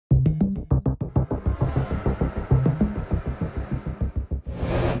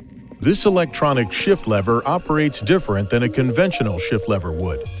This electronic shift lever operates different than a conventional shift lever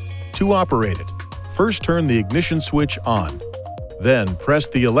would. To operate it, first turn the ignition switch on. Then press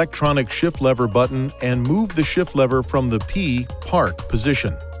the electronic shift lever button and move the shift lever from the P park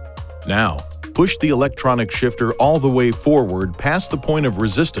position. Now, push the electronic shifter all the way forward past the point of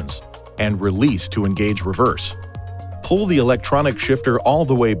resistance and release to engage reverse. Pull the electronic shifter all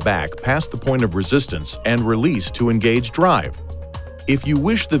the way back past the point of resistance and release to engage drive. If you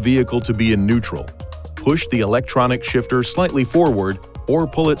wish the vehicle to be in neutral, push the electronic shifter slightly forward or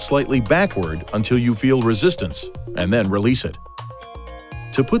pull it slightly backward until you feel resistance, and then release it.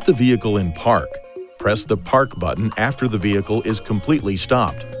 To put the vehicle in park, press the park button after the vehicle is completely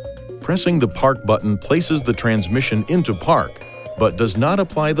stopped. Pressing the park button places the transmission into park, but does not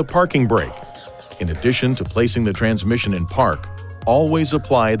apply the parking brake. In addition to placing the transmission in park, always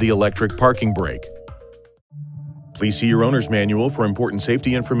apply the electric parking brake. Please see your owner's manual for important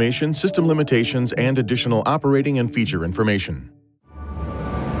safety information, system limitations, and additional operating and feature information.